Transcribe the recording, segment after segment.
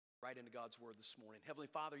right into God's word this morning. Heavenly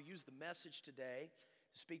Father, use the message today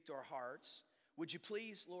to speak to our hearts. Would you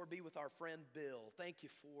please, Lord, be with our friend Bill. Thank you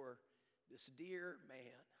for this dear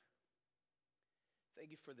man.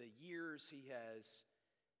 Thank you for the years he has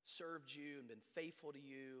served you and been faithful to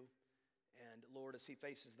you. And Lord, as he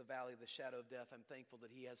faces the valley of the shadow of death, I'm thankful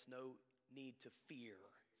that he has no need to fear.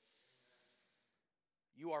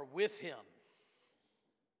 You are with him.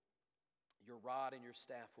 Your rod and your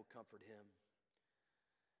staff will comfort him.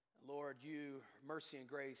 Lord, you, mercy and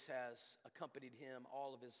grace has accompanied him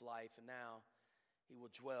all of his life, and now he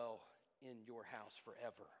will dwell in your house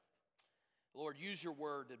forever. Lord, use your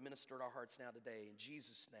word to administer to our hearts now today. In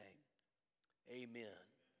Jesus' name, amen.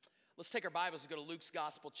 Let's take our Bibles and go to Luke's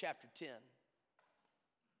Gospel, chapter 10.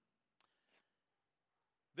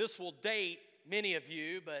 This will date many of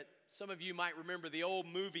you, but some of you might remember the old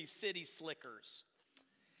movie City Slickers.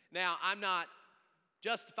 Now, I'm not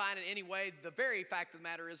justifying it in any way. The very fact of the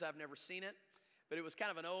matter is I've never seen it, but it was kind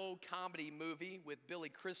of an old comedy movie with Billy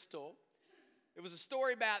Crystal. It was a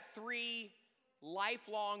story about three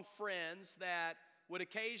lifelong friends that would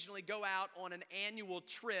occasionally go out on an annual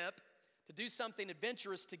trip to do something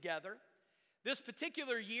adventurous together. This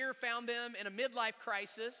particular year found them in a midlife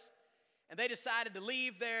crisis, and they decided to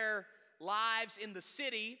leave their lives in the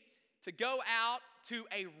city to go out to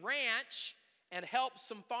a ranch and help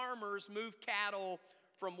some farmers move cattle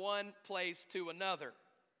from one place to another.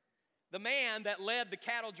 The man that led the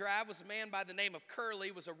cattle drive was a man by the name of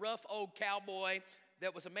Curly, was a rough old cowboy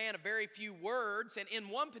that was a man of very few words. And in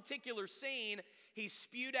one particular scene, he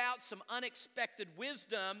spewed out some unexpected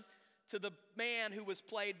wisdom to the man who was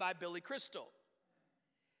played by Billy Crystal.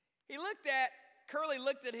 Curly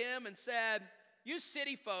looked at him and said, "You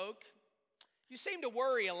city folk, you seem to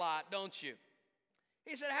worry a lot, don't you?"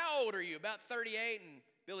 He said, "How old are you?" "About 38. And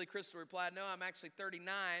Billy Crystal replied, "No, I'm actually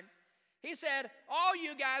 39. He said, "All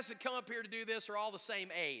you guys that come up here to do this are all the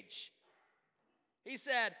same age." He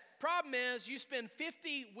said, "Problem is, you spend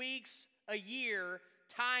 50 weeks a year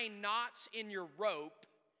tying knots in your rope,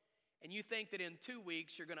 and you think that in 2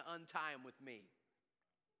 weeks you're going to untie them with me."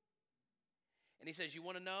 And he says, "You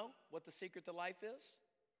want to know what the secret to life is?"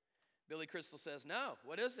 Billy Crystal says, "No,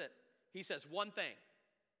 what is it?" He says, "One thing.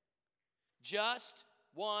 Just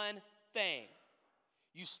one thing.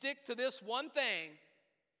 You stick to this one thing,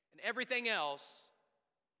 and everything else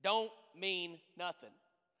don't mean nothing."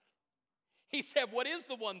 He said, "What is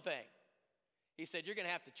the one thing?" He said, "You're going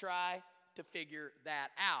to have to try to figure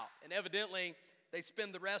that out." And evidently, they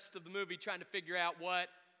spend the rest of the movie trying to figure out what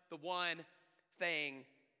the one thing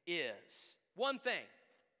is. One thing.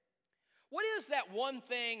 What is that one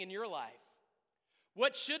thing in your life?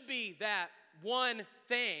 What should be that one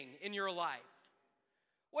thing in your life?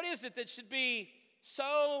 What is it that should be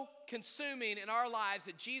so consuming in our lives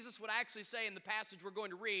that Jesus would actually say in the passage we're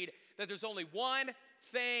going to read that there's only one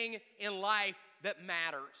thing in life that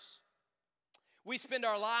matters? We spend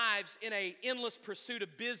our lives in an endless pursuit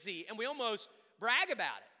of busy, and we almost brag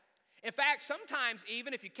about it. In fact, sometimes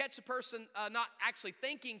even if you catch a person not actually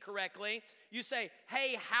thinking correctly, you say,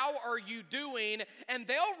 "Hey, how are you doing?" And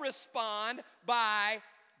they'll respond by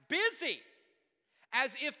busy,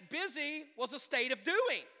 as if busy was a state of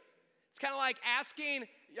doing. It's kind of like asking,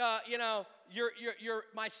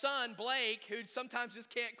 my son, Blake, who sometimes just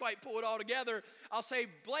can't quite pull it all together. I'll say,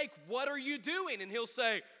 "Blake, what are you doing?" And he'll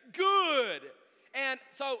say, "Good." And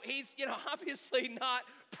so he's, obviously not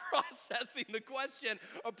processing the question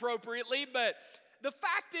appropriately. But the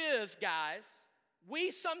fact is, guys,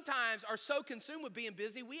 we sometimes are so consumed with being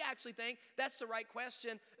busy, we actually think that's the right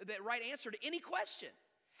question, the right answer to any question.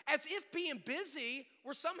 As if being busy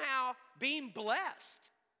were somehow being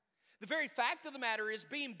blessed. The very fact of the matter is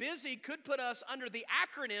being busy could put us under the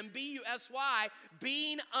acronym BUSY,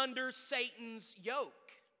 being under Satan's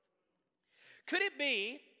yoke. Could it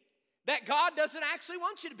be that God doesn't actually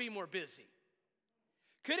want you to be more busy?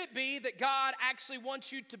 Could it be that God actually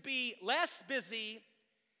wants you to be less busy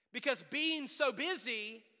because being so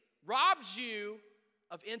busy robs you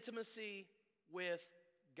of intimacy with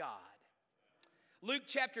God? Luke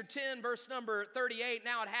chapter 10, verse number 38,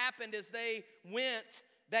 "Now it happened as they went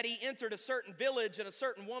that he entered a certain village, and a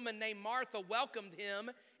certain woman named Martha welcomed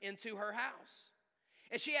him into her house.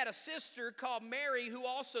 And she had a sister called Mary who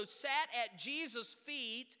also sat at Jesus'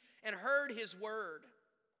 feet and heard his word.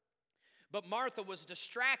 But Martha was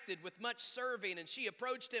distracted with much serving, and she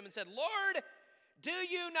approached him and said, 'Lord, do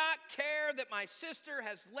you not care that my sister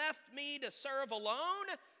has left me to serve alone?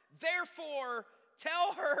 Therefore,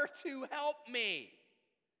 tell her to help me.'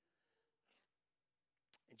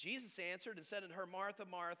 And Jesus answered and said unto her, 'Martha,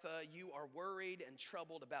 Martha, you are worried and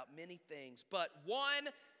troubled about many things, but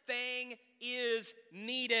one thing is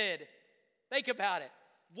needed. Think about it.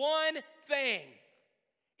 One thing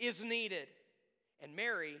is needed. And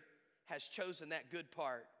Mary has chosen that good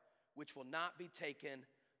part, which will not be taken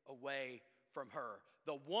away from her.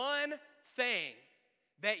 The one thing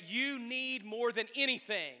that you need more than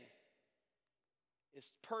anything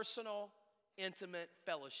is personal, intimate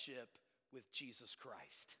fellowship with Jesus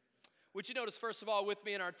Christ. Would you notice, first of all, with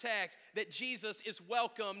me in our text, that Jesus is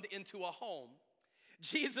welcomed into a home?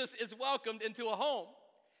 Jesus is welcomed into a home.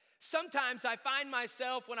 Sometimes I find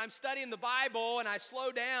myself when I'm studying the Bible and I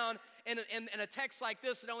slow down in a text like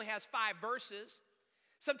this that only has 5 verses,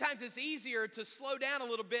 sometimes it's easier to slow down a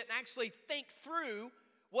little bit and actually think through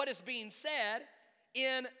what is being said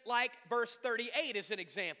in like verse 38 as an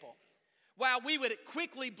example. While we would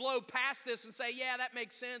quickly blow past this and say, yeah, that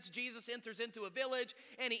makes sense. Jesus enters into a village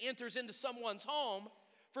and he enters into someone's home.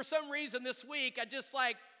 For some reason this week,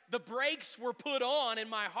 the brakes were put on in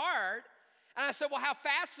my heart. And I said, well, how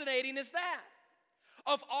fascinating is that?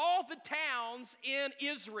 Of all the towns in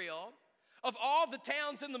Israel, of all the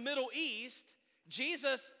towns in the Middle East,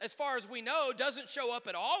 Jesus, as far as we know, doesn't show up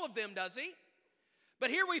at all of them, does he? But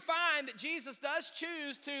here we find that Jesus does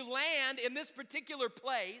choose to land in this particular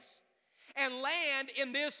place and land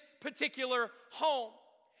in this particular home.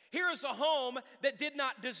 Here is a home that did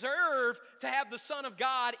not deserve to have the Son of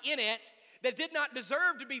God in it, that did not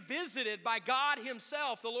deserve to be visited by God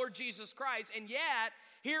himself, the Lord Jesus Christ, and yet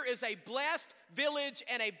here is a blessed village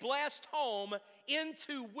and a blessed home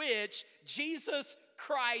into which Jesus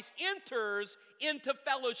Christ enters into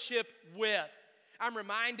fellowship with. I'm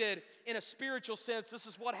reminded in a spiritual sense, this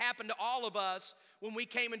is what happened to all of us when we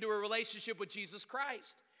came into a relationship with Jesus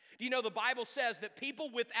Christ. Do you know the Bible says that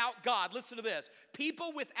people without God, listen to this,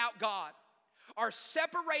 people without God are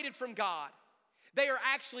separated from God. They are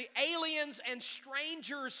actually aliens and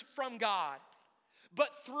strangers from God.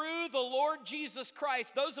 But through the Lord Jesus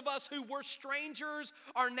Christ, those of us who were strangers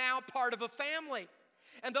are now part of a family.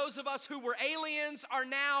 And those of us who were aliens are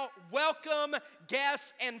now welcome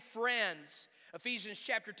guests and friends. Ephesians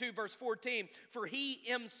chapter 2, verse 14, for he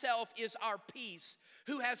himself is our peace,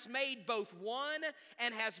 who has made both one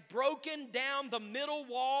and has broken down the middle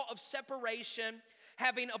wall of separation,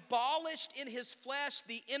 having abolished in his flesh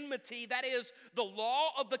the enmity, that is, the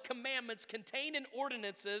law of the commandments contained in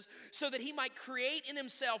ordinances, so that he might create in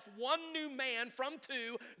himself one new man from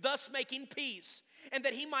two, thus making peace, and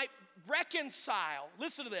that he might reconcile,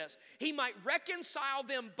 listen to this, he might reconcile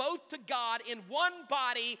them both to God in one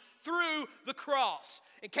body through the cross.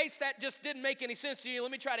 In case that just didn't make any sense to you,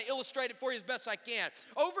 let me try to illustrate it for you as best I can.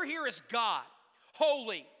 Over here is God,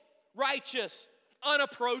 holy, righteous,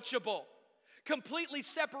 unapproachable, completely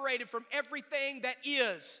separated from everything that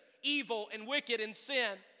is evil and wicked and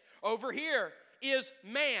sin. Over here is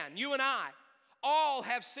man, you and I. All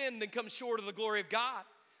have sinned and come short of the glory of God.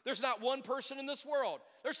 There's not one person in this world,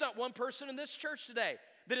 there's not one person in this church today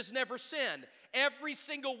that has never sinned. Every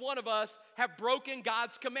single one of us have broken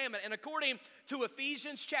God's commandment. And according to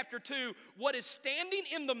Ephesians chapter 2, what is standing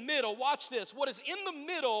in the middle, watch this, what is in the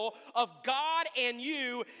middle of God and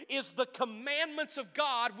you is the commandments of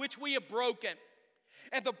God which we have broken.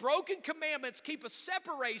 And the broken commandments keep a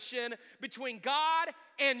separation between God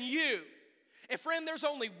and you. And friend, there's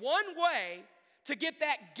only one way to get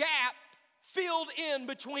that gap filled in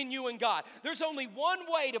between you and God. There's only one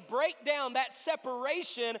way to break down that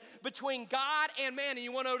separation between God and man. And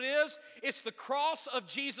you want to know what it is? It's the cross of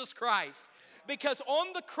Jesus Christ. Because on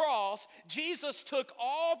the cross, Jesus took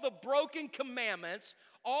all the broken commandments,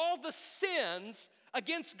 all the sins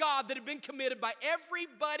against God that had been committed by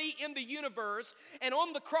everybody in the universe. And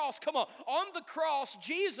on the cross, on the cross,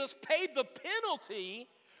 Jesus paid the penalty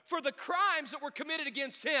for the crimes that were committed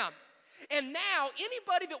against him. And now,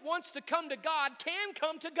 anybody that wants to come to God can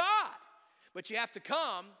come to God. But you have to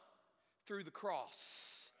come through the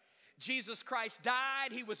cross. Jesus Christ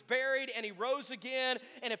died, he was buried, and he rose again.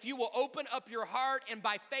 And if you will open up your heart and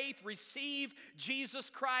by faith receive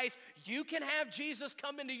Jesus Christ, you can have Jesus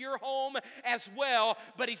come into your home as well.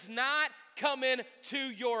 But he's not coming to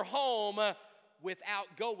your home without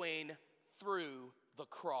going through the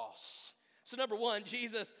cross. So number one,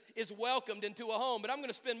 Jesus is welcomed into a home. But I'm going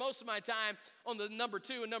to spend most of my time on the number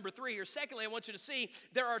 2 and number 3 here. Secondly, I want you to see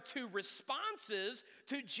there are 2 responses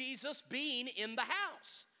to Jesus being in the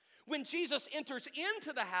house. When Jesus enters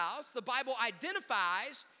into the house, the Bible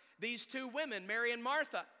identifies these 2 women, Mary and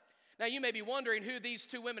Martha. Now you may be wondering who these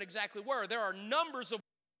 2 women exactly were. There are numbers of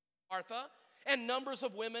Martha and numbers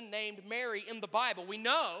of women named Mary in the Bible. We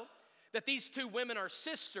know that these 2 women are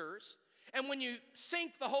sisters. And when you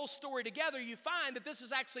sync the whole story together, you find that this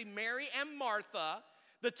is actually Mary and Martha,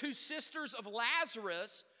 the 2 sisters of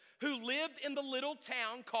Lazarus, who lived in the little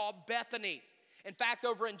town called Bethany. In fact,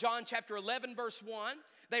 over in John chapter 11, verse 1,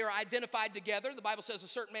 they are identified together. The Bible says a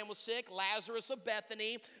certain man was sick, Lazarus of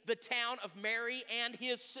Bethany, the town of Mary and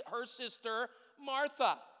her sister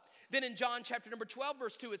Martha. Then in John chapter number 12,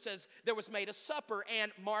 verse 2, it says, there was made a supper,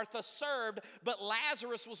 and Martha served, but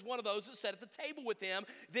Lazarus was one of those that sat at the table with him.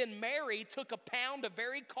 Then Mary took a pound of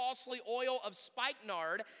very costly oil of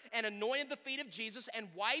spikenard and anointed the feet of Jesus and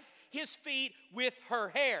wiped his feet with her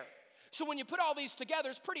hair. So when you put all these together,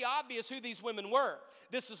 it's pretty obvious who these women were.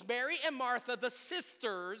 This is Mary and Martha, the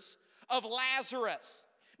sisters of Lazarus.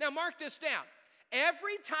 Now mark this down.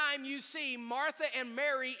 Every time you see Martha and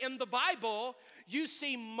Mary in the Bible, you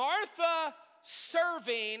see Martha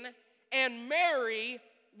serving and Mary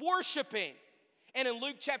worshiping. And in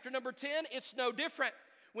Luke chapter number 10, it's no different.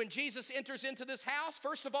 When Jesus enters into this house,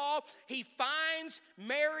 first of all, he finds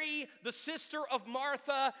Mary, the sister of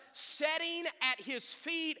Martha, sitting at his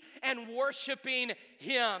feet and worshiping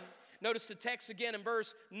him. Notice the text again in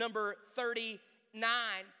verse number 39.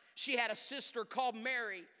 She had a sister called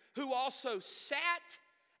Mary who also sat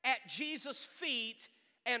at Jesus' feet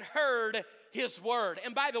and heard his word.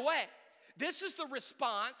 And by the way, this is the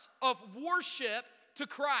response of worship to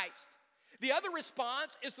Christ. The other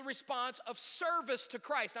response is the response of service to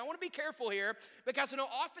Christ. Now, I want to be careful here because I know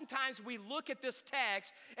oftentimes we look at this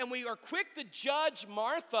text and we are quick to judge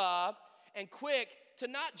Martha and quick to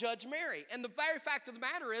not judge Mary. And the very fact of the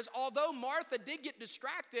matter is, although Martha did get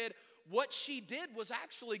distracted, what she did was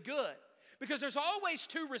actually good. Because there's always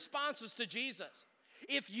two responses to Jesus.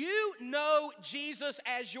 If you know Jesus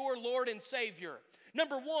as your Lord and Savior,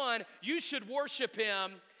 number one, you should worship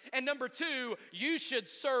him. And number two, you should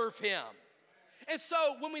serve him. And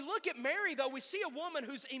so when we look at Mary, though, we see a woman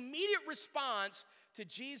whose immediate response to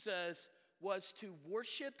Jesus was to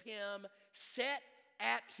worship him, sit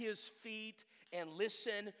at his feet, and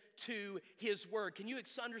listen to his word. Can you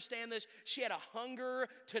understand this? She had a hunger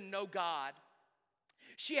to know God.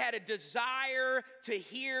 She had a desire to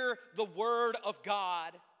hear the word of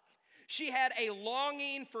God. She had a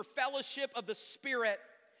longing for fellowship of the Spirit.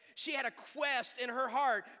 She had a quest in her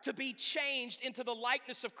heart to be changed into the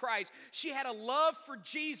likeness of Christ. She had a love for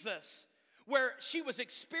Jesus where she was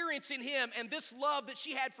experiencing him, and this love that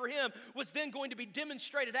she had for him was then going to be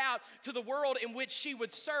demonstrated out to the world in which she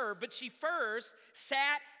would serve. But she first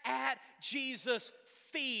sat at Jesus'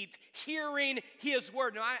 feet, hearing his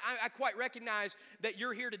word. Now, I quite recognize that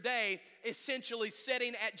you're here today essentially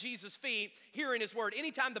sitting at Jesus' feet, hearing his word.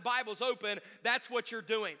 Anytime the Bible's open, that's what you're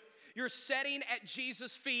doing. You're sitting at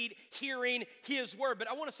Jesus' feet, hearing his word. But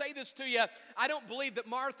I want to say this to you. I don't believe that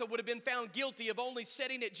Martha would have been found guilty of only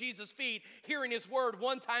sitting at Jesus' feet, hearing his word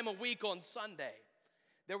one time a week on Sunday.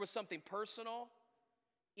 There was something personal,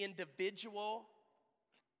 individual,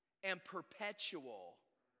 and perpetual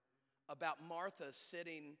about Martha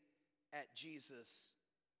sitting at Jesus'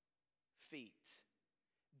 feet.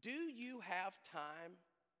 Do you have time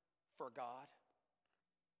for God?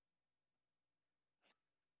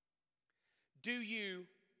 Do you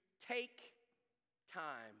take time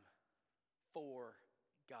for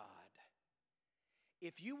God?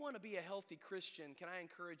 If you want to be a healthy Christian, can I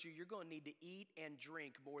encourage you, you're going to need to eat and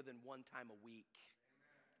drink more than one time a week.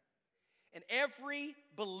 And every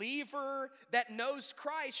believer that knows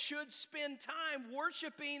Christ should spend time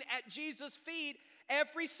worshiping at Jesus' feet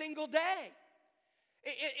every single day.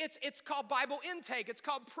 It's called Bible intake. It's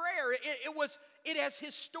called prayer. It has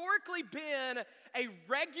historically been a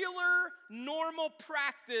regular, normal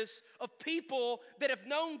practice of people that have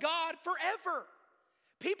known God forever.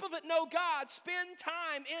 People that know God spend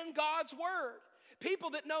time in God's Word.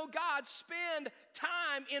 People that know God spend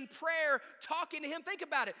time in prayer talking to him. Think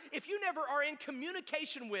about it. If you never are in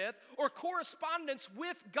communication with or correspondence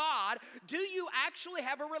with God, do you actually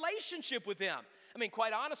have a relationship with him? I mean,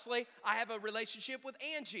 quite honestly, I have a relationship with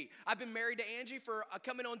Angie. I've been married to Angie for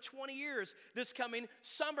coming on 20 years this coming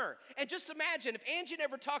summer. And just imagine if Angie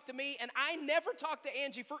never talked to me and I never talked to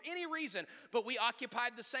Angie for any reason, but we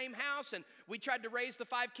occupied the same house and we tried to raise the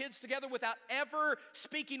 5 kids together without ever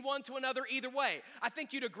speaking one to another either way. I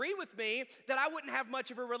think you'd agree with me that I wouldn't have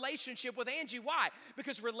much of a relationship with Angie. Why?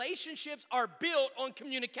 Because relationships are built on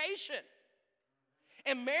communication.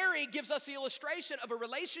 And Mary gives us the illustration of a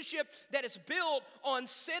relationship that is built on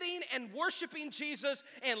sitting and worshiping Jesus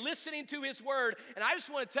and listening to his word. And I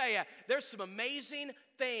just want to tell you, there's some amazing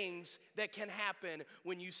things that can happen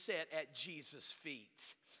when you sit at Jesus'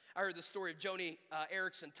 feet. I heard the story of Joni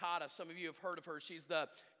Eareckson Tada. Some of you have heard of her. She's the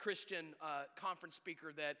Christian conference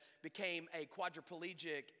speaker that became a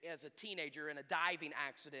quadriplegic as a teenager in a diving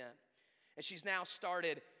accident. And she's now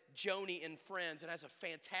started Joni and Friends and has a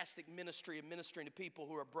fantastic ministry of ministering to people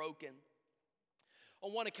who are broken.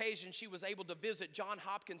 On one occasion, she was able to visit Johns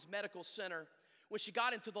Hopkins Medical Center. When she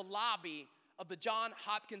got into the lobby of the Johns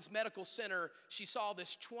Hopkins Medical Center, she saw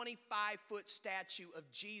this 25-foot statue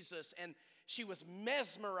of Jesus, and she was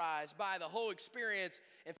mesmerized by the whole experience,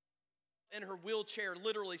 and in her wheelchair,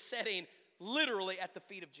 literally sitting at the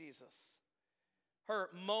feet of Jesus. Her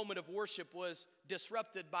moment of worship was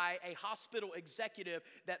disrupted by a hospital executive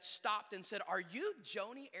that stopped and said, "Are you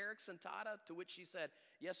Joni Eareckson Tada?" To which she said,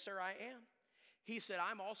 "Yes, sir, I am." He said,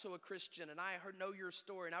 "I'm also a Christian, and I know your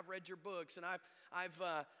story, and I've read your books, and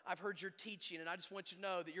I've heard your teaching, and I just want you to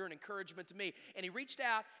know that you're an encouragement to me." And he reached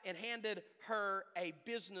out and handed her a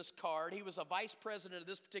business card. He was a vice president of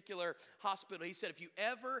this particular hospital. He said, "If you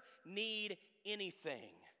ever need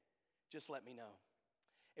anything, just let me know."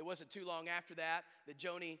 It wasn't too long after that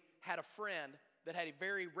Joni had a friend that had a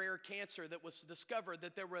very rare cancer that was discovered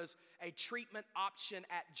that there was a treatment option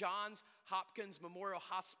at Johns Hopkins Memorial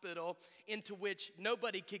Hospital into which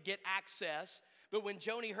nobody could get access. But when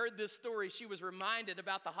Joni heard this story, she was reminded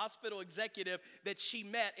about the hospital executive that she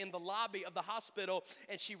met in the lobby of the hospital,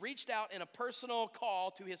 and she reached out in a personal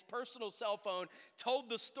call to his personal cell phone, told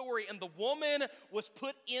the story, and the woman was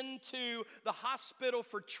put into the hospital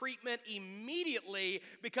for treatment immediately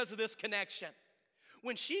because of this connection.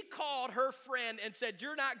 When she called her friend and said,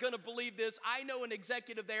 "You're not going to believe this, I know an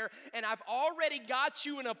executive there, and I've already got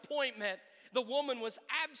you an appointment," the woman was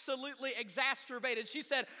absolutely exacerbated. She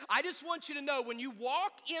said, "I just want you to know, when you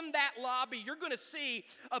walk in that lobby, you're going to see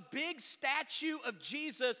a big statue of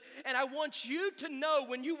Jesus, and I want you to know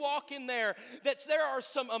when you walk in there that there are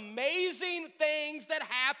some amazing things that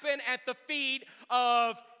happen at the feet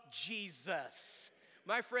of Jesus."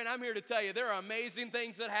 My friend, I'm here to tell you there are amazing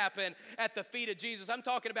things that happen at the feet of Jesus. I'm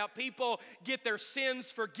talking about people get their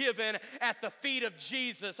sins forgiven at the feet of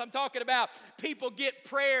Jesus. I'm talking about people get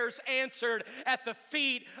prayers answered at the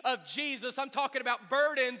feet of Jesus. I'm talking about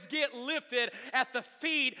burdens get lifted at the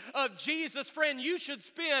feet of Jesus. Friend, you should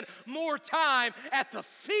spend more time at the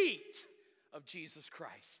feet of Jesus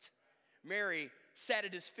Christ. Mary sat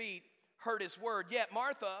at his feet, heard his word, yet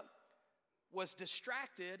Martha was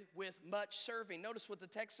distracted with much serving. Notice what the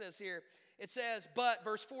text says here. It says, but,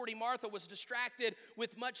 verse 40, Martha was distracted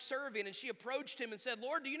with much serving, and she approached him and said,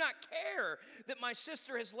 "Lord, do you not care that my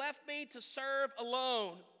sister has left me to serve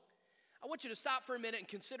alone?" I want you to stop for a minute and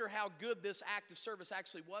consider how good this act of service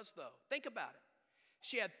actually was, though. Think about it.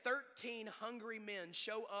 She had 13 hungry men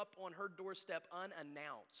show up on her doorstep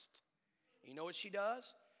unannounced. You know what she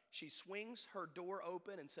does? She swings her door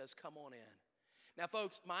open and says, "Come on in." Now,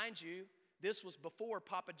 folks, mind you, this was before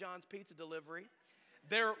Papa John's pizza delivery.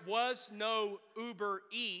 There was no Uber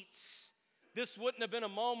Eats. This wouldn't have been a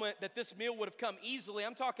moment that this meal would have come easily.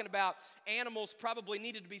 I'm talking about animals probably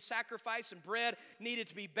needed to be sacrificed, and bread needed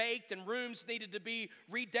to be baked, and rooms needed to be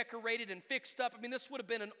redecorated and fixed up. I mean, this would have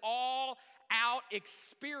been an all-out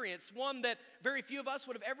experience, one that very few of us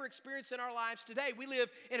would have ever experienced in our lives today. We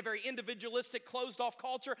live in a very individualistic, closed-off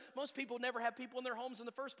culture. Most people never have people in their homes in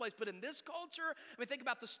the first place. But in this culture, I mean, think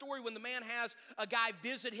about the story when the man has a guy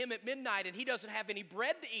visit him at midnight, and he doesn't have any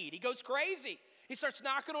bread to eat. He goes crazy. He starts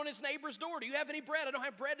knocking on his neighbor's door. "Do you have any bread? I don't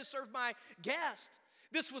have bread to serve my guest."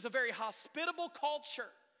 This was a very hospitable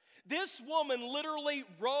culture. This woman literally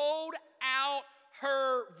rolled out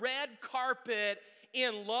her red carpet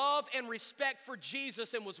in love and respect for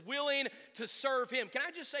Jesus and was willing to serve him. Can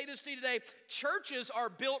I just say this to you today? Churches are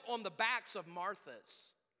built on the backs of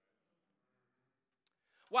Marthas.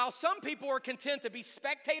 While some people are content to be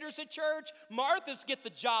spectators at church, Marthas get the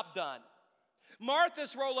job done.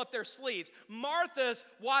 Marthas roll up their sleeves. Marthas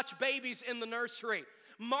watch babies in the nursery.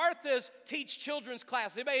 Marthas teach children's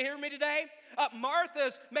classes. Anybody hear me today?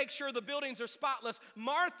 Marthas make sure the buildings are spotless.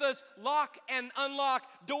 Marthas lock and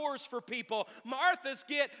unlock doors for people. Marthas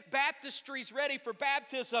get baptistries ready for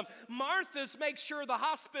baptism. Marthas make sure the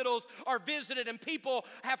hospitals are visited and people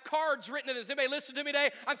have cards written in this. Anybody listen to me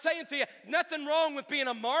today? I'm saying to you, nothing wrong with being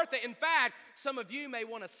a Martha. In fact, some of you may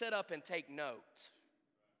want to sit up and take note.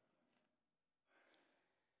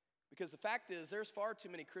 Because the fact is, there's far too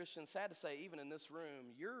many Christians, sad to say, even in this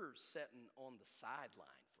room, you're sitting on the sideline,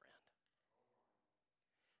 friend.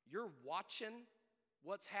 You're watching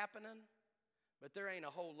what's happening, but there ain't a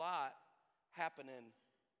whole lot happening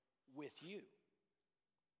with you.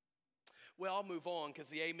 Well, I'll move on because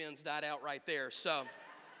the amens died out right there. So,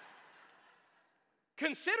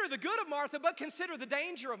 consider the good of Martha, but consider the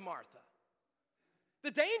danger of Martha.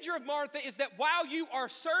 The danger of Martha is that while you are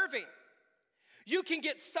serving, you can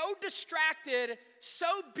get so distracted,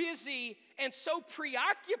 so busy, and so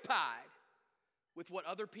preoccupied with what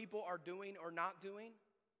other people are doing or not doing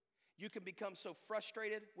You can become so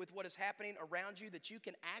frustrated with what is happening around you that you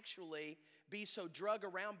can actually be so drug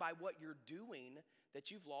around by what you're doing that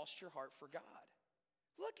you've lost your heart for God.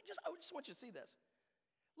 Look, I just want you to see this.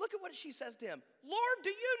 Look at what she says to him. Lord, do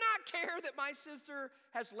you not care that my sister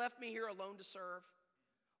has left me here alone to serve?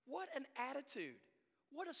 What an attitude.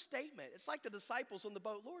 What a statement. It's like the disciples on the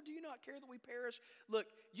boat. Lord, do you not care that we perish? Look,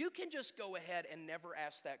 you can just go ahead and never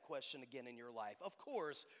ask that question again in your life. Of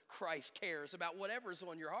course, Christ cares about whatever's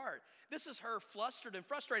on your heart. This is her flustered and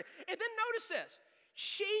frustrated. And then notice this.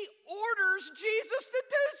 She orders Jesus to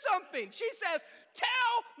do something. She says,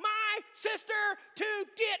 tell my sister to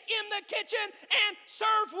get in the kitchen and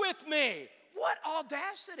serve with me. What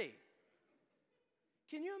audacity.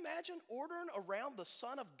 Can you imagine ordering around the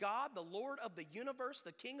Son of God, the Lord of the universe,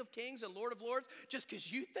 the King of kings and Lord of lords, just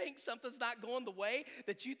because you think something's not going the way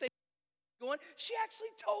that you think it's going? She actually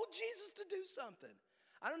told Jesus to do something.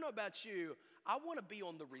 I don't know about you. I want to be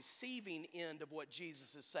on the receiving end of what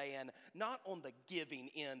Jesus is saying, not on the giving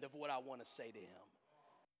end of what I want to say to him.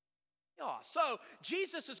 Yeah, so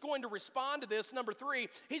Jesus is going to respond to this. Number 3,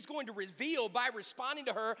 he's going to reveal by responding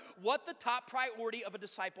to her what the top priority of a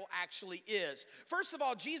disciple actually is. First of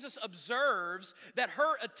all, Jesus observes that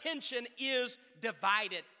her attention is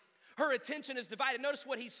divided. Her attention is divided. Notice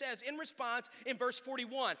what he says in response in verse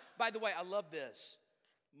 41. By the way, I love this.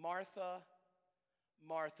 Martha,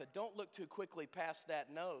 Martha, don't look too quickly past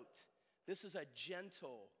that note. This is a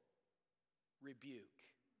gentle rebuke.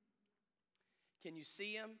 Can you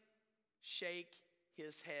see him? Shake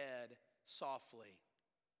his head softly.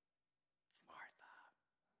 Martha,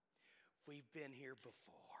 we've been here before.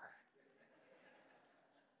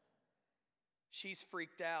 She's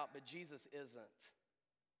freaked out, but Jesus isn't.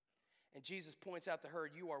 And Jesus points out to her,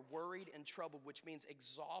 you are worried and troubled, which means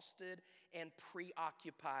exhausted and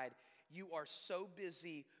preoccupied. You are so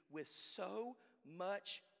busy with so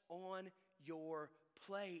much on your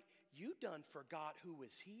plate, you done forgot who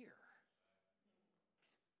is here.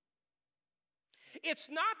 It's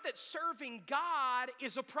not that serving God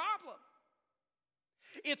is a problem.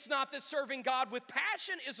 It's not that serving God with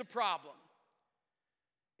passion is a problem.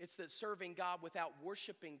 It's that serving God without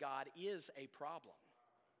worshiping God is a problem.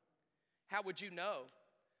 How would you know?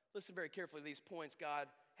 Listen very carefully to these points God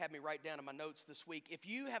had me write down in my notes this week. If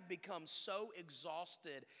you have become so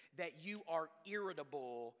exhausted that you are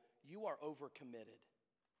irritable, you are overcommitted.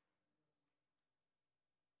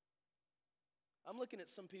 I'm looking at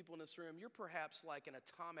some people in this room. You're perhaps like an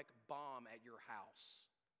atomic bomb at your house.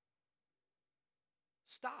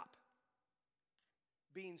 Stop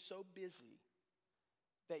being so busy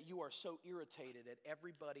that you are so irritated at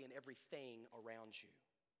everybody and everything around you.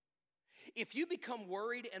 If you become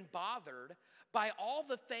worried and bothered by all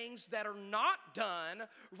the things that are not done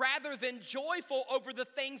rather than joyful over the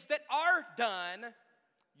things that are done,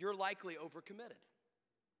 you're likely overcommitted.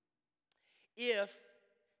 If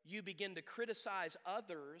you begin to criticize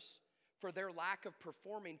others for their lack of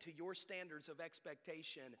performing to your standards of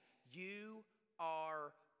expectation, you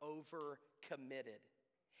are overcommitted.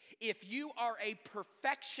 If you are a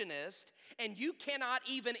perfectionist and you cannot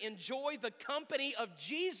even enjoy the company of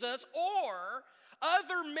Jesus or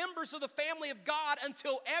other members of the family of God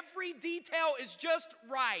until every detail is just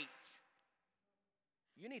right,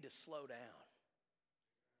 you need to slow down.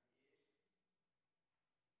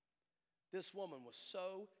 This woman was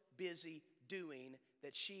so busy doing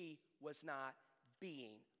that she was not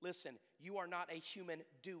being. Listen, you are not a human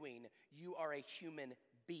doing, you are a human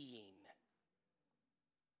being.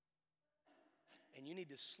 And you need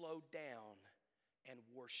to slow down and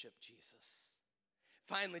worship Jesus.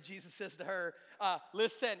 Finally, Jesus says to her,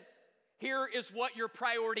 listen, here is what your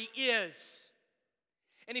priority is.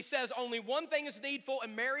 And he says, only one thing is needful,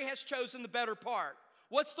 and Mary has chosen the better part.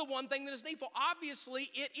 What's the one thing that is needful?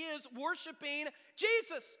 Obviously, it is worshiping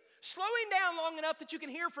Jesus. Slowing down long enough that you can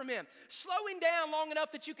hear from him. Slowing down long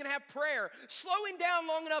enough that you can have prayer. Slowing down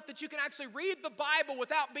long enough that you can actually read the Bible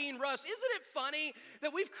without being rushed. Isn't it funny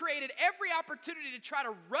that we've created every opportunity to try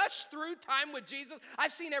to rush through time with Jesus?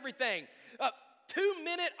 I've seen everything.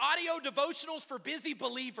 2-minute audio devotionals for busy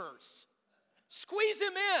believers. Squeeze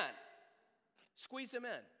him in. Squeeze him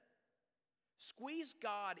in. Squeeze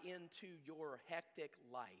God into your hectic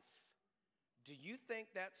life. Do you think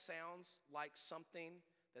that sounds like something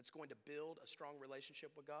that's going to build a strong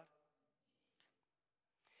relationship with God?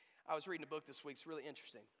 I was reading a book this week. It's really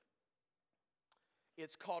interesting.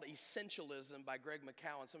 It's called Essentialism by Greg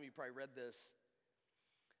McKeown. Some of you probably read this.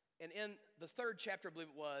 And in the 3rd chapter, I believe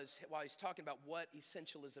it was, while he's talking about what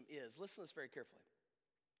essentialism is, listen to this very carefully.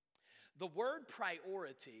 The word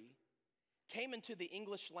priority came into the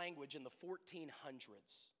English language in the 1400s.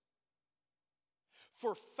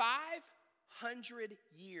 For 500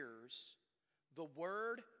 years, the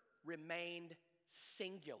word remained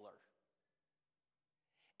singular.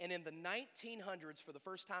 And in the 1900s, for the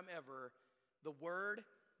first time ever, the word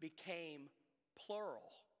became plural.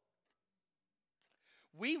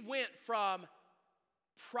 We went from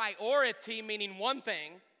priority, meaning one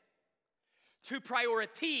thing, to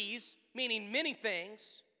priorities, meaning many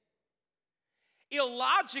things.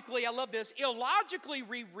 Illogically, I love this, illogically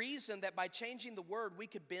we reason that by changing the word, we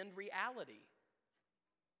could bend reality.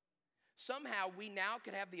 Somehow we now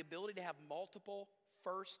could have the ability to have multiple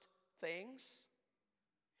first things.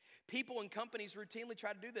 People and companies routinely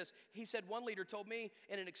try to do this. He said one leader told me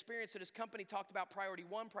in an experience that his company talked about priority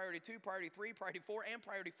 1, priority 2, priority 3, priority 4, and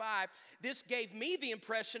priority 5. This gave me the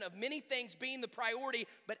impression of many things being the priority,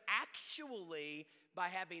 but actually, by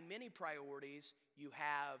having many priorities, you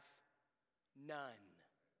have none.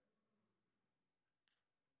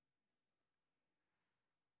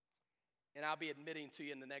 And I'll be admitting to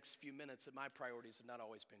you in the next few minutes that my priorities have not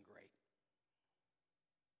always been great.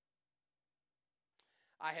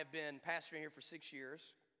 I have been pastoring here for 6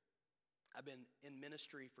 years. I've been in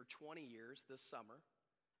ministry for 20 years this summer.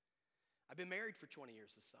 I've been married for 20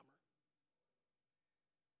 years this summer.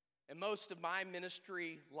 And most of my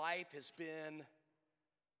ministry life has been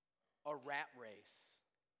a rat race.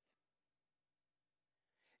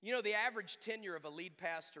 You know, the average tenure of a lead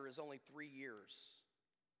pastor is only 3 years.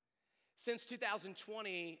 Since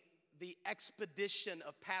 2020, the expedition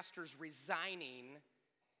of pastors resigning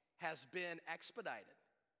has been expedited.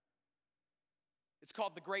 It's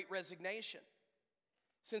called the Great Resignation.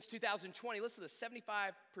 Since 2020, listen to this,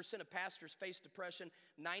 75% of pastors face depression,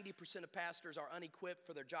 90% of pastors are unequipped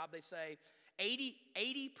for their job, they say.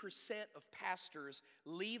 80% of pastors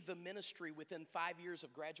leave the ministry within 5 years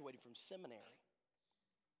of graduating from seminary.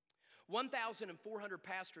 1,400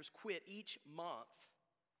 pastors quit each month.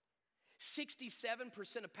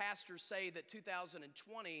 67% of pastors say that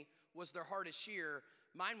 2020 was their hardest year.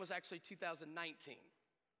 Mine was actually 2019.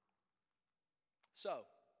 So,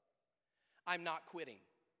 I'm not quitting.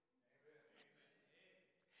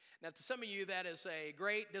 Now, to some of you, that is a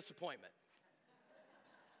great disappointment.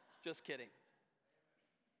 Just kidding.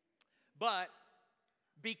 But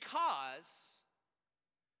because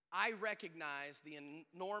I recognize the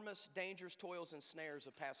enormous dangers, toils, and snares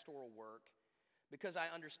of pastoral work, because I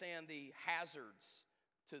understand the hazards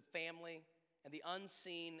to family and the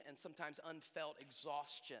unseen and sometimes unfelt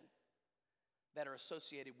exhaustion that are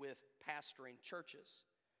associated with pastoring churches.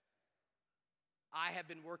 I have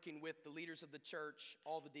been working with the leaders of the church,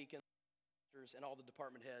 all the deacons, and all the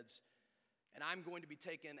department heads, and I'm going to be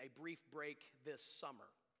taking a brief break this summer,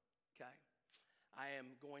 okay? I am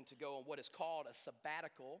going to go on what is called a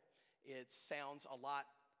sabbatical. It sounds a lot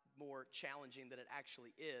more challenging than it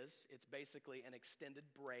actually is. It's basically an extended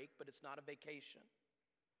break, but it's not a vacation.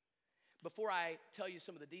 Before I tell you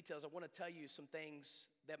some of the details, I want to tell you some things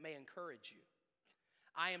that may encourage you.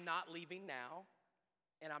 I am not leaving now,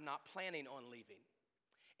 and I'm not planning on leaving.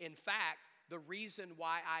 In fact, the reason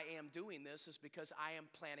why I am doing this is because I am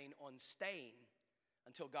planning on staying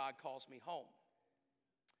until God calls me home.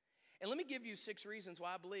 And let me give you 6 reasons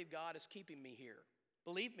why I believe God is keeping me here.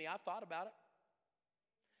 Believe me, I've thought about it.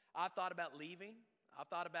 I've thought about leaving. I've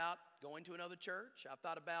thought about going to another church. I've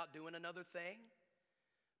thought about doing another thing.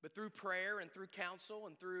 But through prayer and through counsel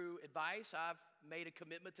and through advice, I've made a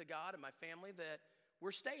commitment to God and my family that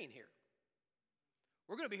we're staying here.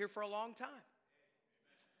 We're going to be here for a long time.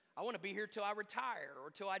 I want to be here till I retire or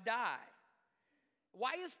till I die.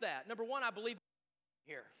 Why is that? Number one, I believe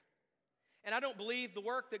here. And I don't believe the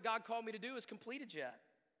work that God called me to do is completed yet.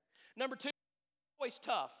 Number two, it's always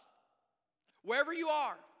tough. Wherever you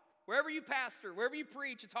are, wherever you pastor, wherever you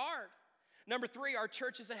preach, it's hard. Number three, our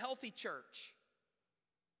church is a healthy church.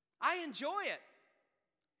 I enjoy it.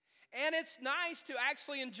 And it's nice to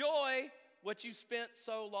actually enjoy what you spent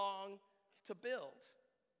so long to build.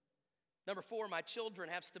 Number four, my children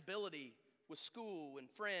have stability with school and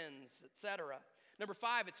friends, etc. Number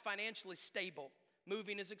five, it's financially stable.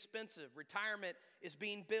 Moving is expensive. Retirement is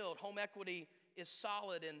being built. Home equity is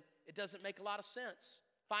solid, and it doesn't make a lot of sense.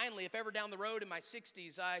 Finally, if ever down the road in my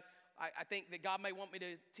 60s, I think that God may want me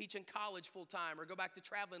to teach in college full time or go back to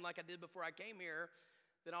traveling like I did before I came here,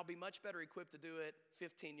 then I'll be much better equipped to do it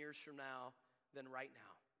 15 years from now than right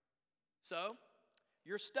now. So,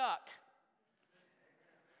 you're stuck.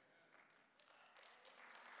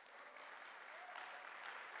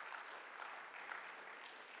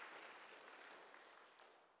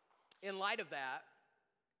 In light of that,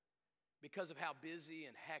 because of how busy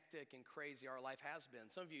and hectic and crazy our life has been,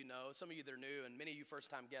 some of you know, some of you that are new, and many of you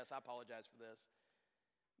first-time guests, I apologize for this,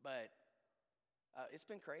 but It's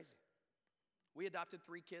been crazy. We adopted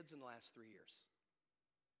 3 kids in the last 3 years,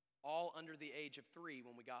 all under the age of 3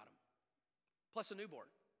 when we got them, plus a newborn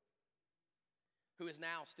who is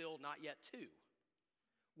now still not yet 2.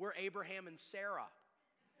 We're Abraham and Sarah,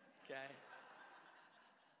 okay?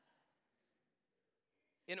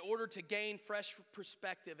 In order to gain fresh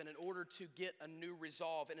perspective and in order to get a new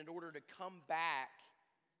resolve and in order to come back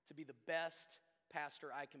to be the best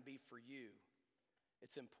pastor I can be for you,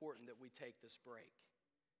 it's important that we take this break.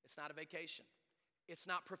 It's not a vacation. It's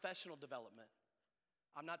not professional development.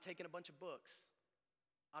 I'm not taking a bunch of books.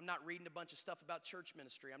 I'm not reading a bunch of stuff about church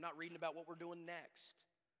ministry. I'm not reading about what we're doing next.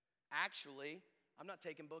 Actually, I'm not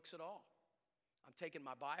taking books at all. I'm taking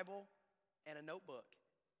my Bible and a notebook,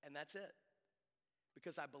 and that's it.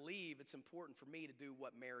 Because I believe it's important for me to do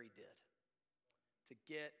what Mary did, to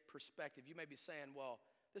get perspective. You may be saying, well,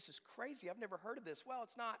 this is crazy. I've never heard of this. Well,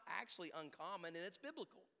 it's not actually uncommon, and it's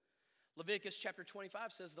biblical. Leviticus chapter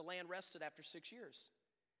 25 says the land rested after 6 years.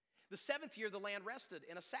 The 7th year, the land rested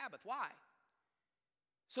in a Sabbath. Why?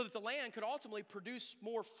 So that the land could ultimately produce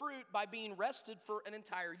more fruit by being rested for an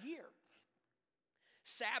entire year.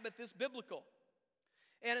 Sabbath is biblical,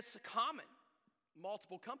 and it's common.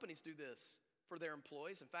 Multiple companies do this for their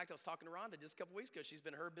employees. In fact, I was talking to Rhonda just a couple weeks ago. She's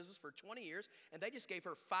been in her business for 20 years, and they just gave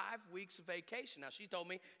her 5 weeks of vacation. Now, she told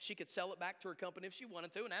me she could sell it back to her company if she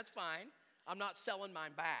wanted to, and that's fine. I'm not selling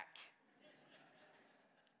mine back.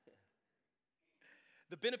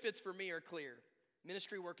 The benefits for me are clear.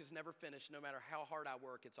 Ministry work is never finished. No matter how hard I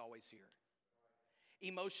work, it's always here.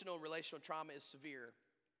 Emotional and relational trauma is severe.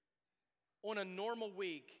 On a normal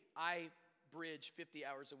week, I bridge 50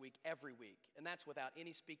 hours a week every week, and that's without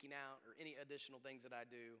any speaking out or any additional things that I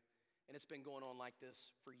do, and it's been going on like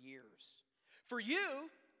this for years. For you,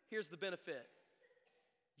 here's the benefit.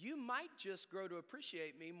 You might just grow to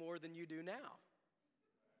appreciate me more than you do now.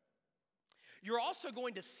 You're also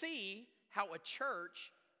going to see how a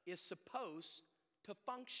church is supposed to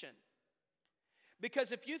function.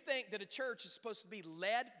 Because if you think that a church is supposed to be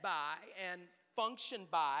led by and function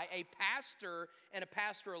by a pastor and a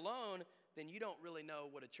pastor alone, then you don't really know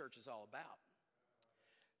what a church is all about.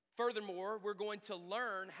 Furthermore, we're going to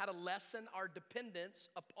learn how to lessen our dependence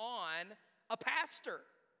upon a pastor.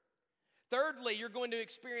 Thirdly, you're going to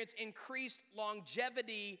experience increased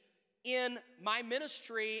longevity in my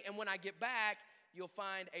ministry, and when I get back, you'll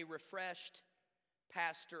find a refreshed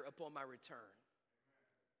pastor upon my return.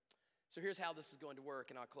 So here's how this is going to work,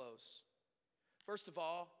 and I'll close. First of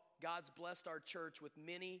all, God's blessed our church with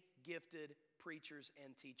many gifted preachers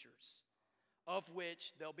and teachers, of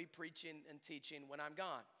which they'll be preaching and teaching when I'm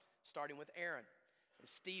gone, starting with Aaron and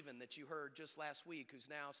Stephen that you heard just last week, who's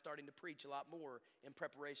now starting to preach a lot more in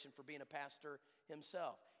preparation for being a pastor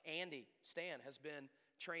himself. Andy Stan has been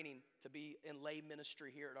training to be in lay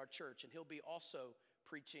ministry here at our church, and he'll be also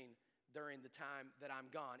preaching during the time that I'm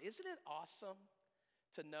gone. Isn't it awesome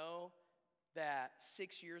to know that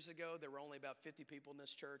 6 years ago there were only about 50 people in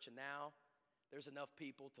this church, and now there's enough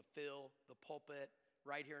people to fill the pulpit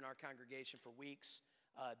right here in our congregation for weeks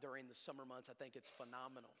during the summer months? I think it's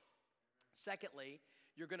phenomenal. Secondly,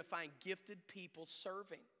 you're going to find gifted people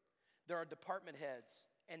serving. There are department heads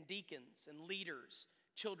and deacons and leaders,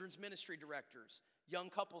 children's ministry directors, young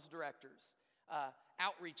couples directors,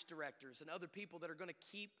 outreach directors, and other people that are going to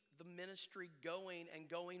keep the ministry going and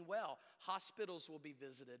going well. Hospitals will be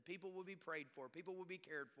visited. People will be prayed for. People will be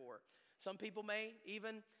cared for. Some people may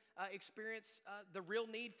even experience the real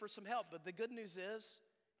need for some help. But the good news is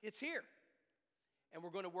it's here. And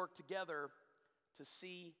we're going to work together to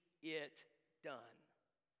see it done.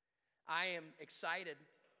 I am excited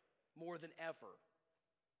more than ever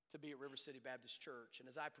to be at River City Baptist Church. And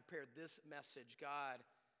as I prepared this message, God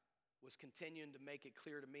was continuing to make it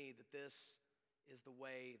clear to me that this is the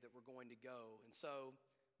way that we're going to go. And so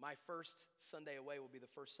my first Sunday away will be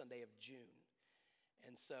the first Sunday of June.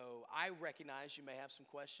 And so I recognize you may have some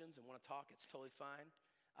questions and want to talk. It's totally fine.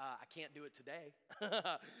 I can't do it today,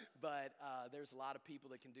 but there's a lot of people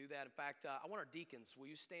that can do that. In fact, I want our deacons. Will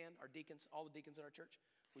you stand? Our deacons, all the deacons in our church,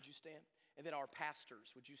 would you stand? And then our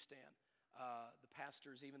pastors, would you stand? The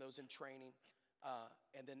pastors, even those in training,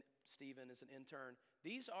 and then Stephen is an intern.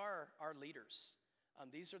 These are our leaders.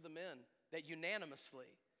 These are the men that unanimously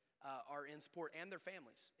are in support, and their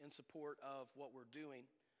families in support of what we're doing.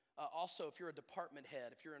 Also, if you're a department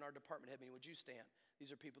head, if you're in our department head meeting, would you stand? These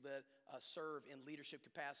are people that serve in leadership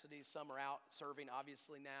capacities. Some are out serving,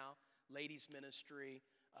 obviously, now. Ladies ministry,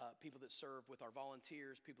 people that serve with our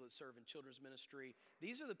volunteers, people that serve in children's ministry.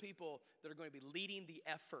 These are the people that are going to be leading the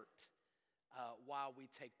effort while we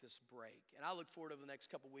take this break. And I look forward over the next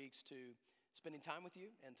couple weeks to spending time with you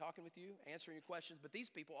and talking with you, answering your questions. But these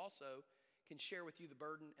people also can share with you the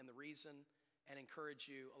burden and the reason and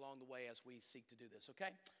encourage you along the way as we seek to do this,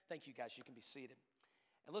 okay? Thank you, guys. You can be seated.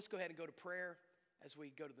 And let's go ahead and go to prayer as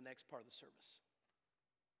we go to the next part of the service.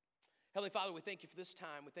 Heavenly Father, we thank you for this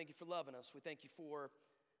time. We thank you for loving us. We thank you for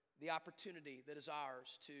the opportunity that is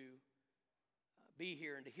ours to be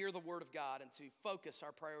here and to hear the Word of God and to focus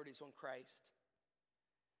our priorities on Christ.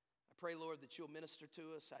 I pray, Lord, that you'll minister to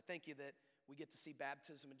us. I thank you that we get to see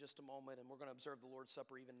baptism in just a moment, and we're going to observe the Lord's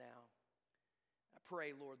Supper even now. I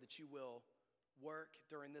pray, Lord, that you will work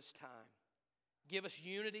during this time. Give us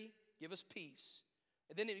unity, give us peace.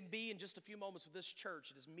 And then it be in just a few moments with this church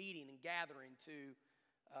that is meeting and gathering to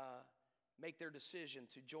make their decision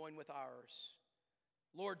to join with ours.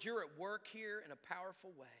 Lord, you're at work here in a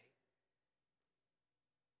powerful way.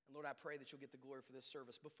 And Lord, I pray that you'll get the glory for this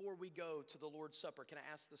service. Before we go to the Lord's Supper, can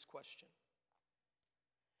I ask this question?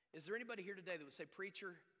 Is there anybody here today that would say,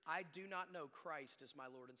 Preacher, I do not know Christ as my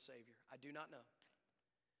Lord and Savior? I do not know.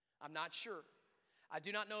 I'm not sure. I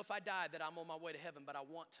do not know if I die that I'm on my way to heaven, but I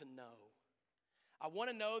want to know. I want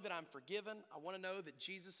to know that I'm forgiven. I want to know that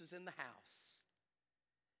Jesus is in the house.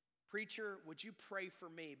 Preacher, would you pray for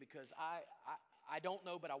me because I don't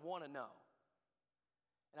know, but I want to know.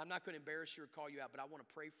 And I'm not going to embarrass you or call you out, but I want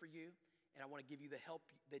to pray for you, and I want to give you the help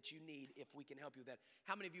that you need if we can help you with that.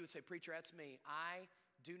 How many of you would say, Preacher, that's me. I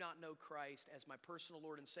do not know Christ as my personal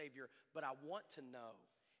Lord and Savior, but I want to know.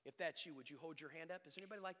 If that's you, would you hold your hand up? Is there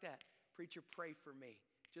anybody like that? Preacher, pray for me.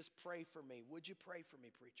 Just pray for me. Would you pray for me,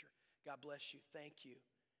 Preacher? God bless you. Thank you.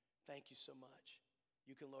 Thank you so much.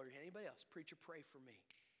 You can lower your hand. Anybody else? Preacher, pray for me.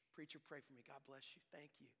 Preacher, pray for me. God bless you.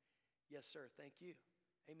 Thank you. Yes, sir. Thank you.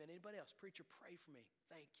 Amen. Anybody else? Preacher, pray for me.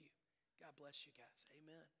 Thank you. God bless you guys.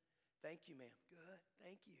 Amen. Thank you, ma'am. Good.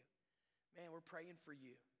 Thank you. Man, we're praying for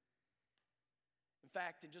you. In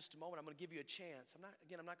fact, in just a moment, I'm going to give you a chance. I'm not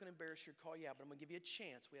going to embarrass you or call you out, but I'm going to give you a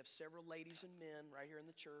chance. We have several ladies and men right here in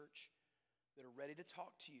the church that are ready to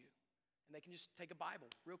talk to you. And they can just take a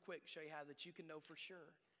Bible real quick, show you how that you can know for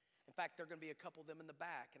sure. In fact, there are going to be a couple of them in the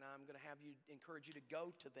back, and I'm going to encourage you to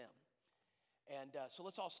go to them. And so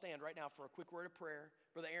let's all stand right now for a quick word of prayer.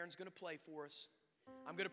 Brother Aaron's going to play for us. I'm going to